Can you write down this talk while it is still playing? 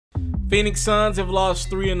Phoenix Suns have lost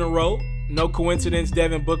 3 in a row. No coincidence,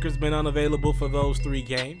 Devin Booker's been unavailable for those 3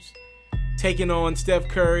 games. Taking on Steph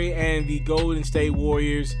Curry and the Golden State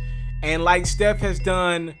Warriors. And like Steph has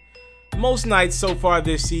done most nights so far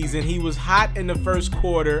this season, he was hot in the first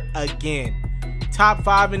quarter again. Top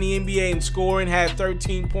 5 in the NBA in scoring, had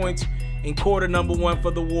 13 points in quarter number 1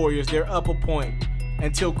 for the Warriors. They're up a point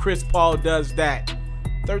until Chris Paul does that.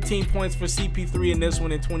 13 points for CP3 in this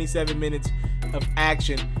one in 27 minutes of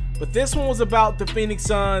action. But this one was about the Phoenix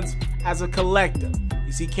Suns as a collective.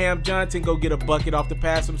 You see Cam Johnson go get a bucket off the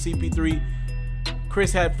pass from CP3.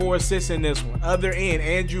 Chris had 4 assists in this one. Other end,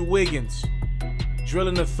 Andrew Wiggins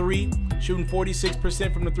drilling a 3, shooting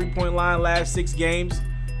 46% from the 3-point line last 6 games.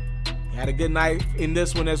 He had a good night in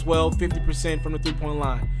this one as well, 50% from the 3-point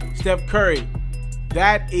line. Steph Curry,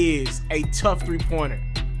 that is a tough 3-pointer.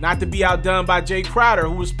 Not to be outdone by Jay Crowder,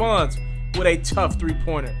 who responds with a tough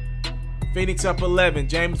 3-pointer. Phoenix up 11.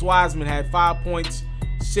 James Wiseman had 5 points,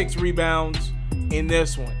 6 rebounds in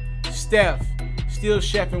this one. Steph still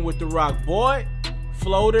chefing with the rock. Boy,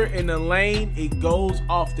 floater in the lane, it goes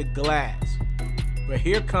off the glass. But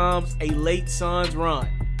here comes a late Suns run.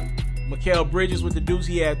 Mikal Bridges with the deuce,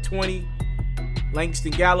 he had 20.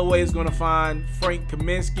 Langston Galloway is going to find Frank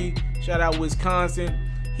Kaminsky. Shout out Wisconsin.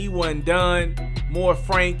 He wasn't done. More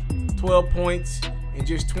Frank, 12 points in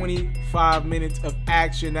just 25 minutes of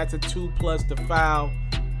action. That's a 2+ the foul.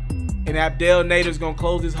 And Abdel Nader's going to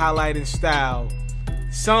close his highlight in style.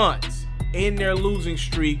 Suns in their losing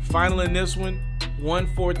streak. Final in this one,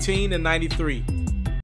 114-93.